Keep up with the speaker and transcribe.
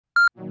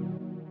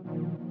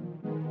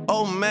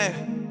Oh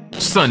man.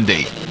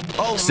 Sunday,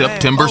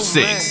 September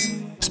 6th.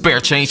 Spare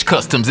Change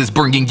Customs is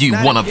bringing you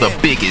one of the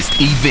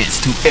biggest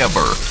events to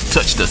ever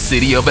touch the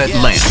city of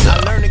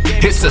Atlanta.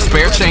 It's the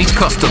Spare Change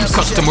Customs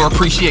Customer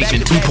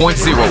Appreciation 2.0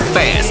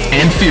 Fast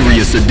and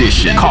Furious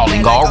Edition,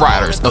 calling all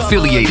riders,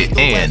 affiliated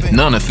and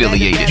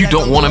non-affiliated. You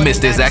don't want to miss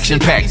this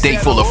action-packed day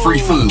full of free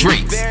food,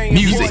 drinks,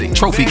 music,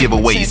 trophy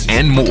giveaways,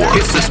 and more.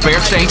 It's the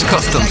Spare Change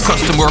Customs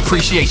Customer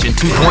Appreciation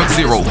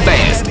 2.0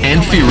 Fast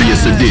and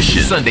Furious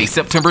Edition. Sunday,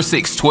 September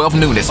 6th, 12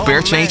 noon at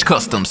Spare Change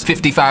Customs,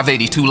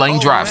 5582 Lane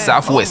Drive,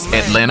 Southwest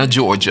Atlanta,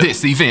 Georgia.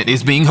 This event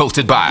is being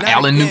hosted by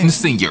Alan Newton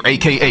Sr.,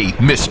 aka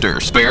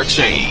Mr. Spare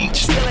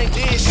Change.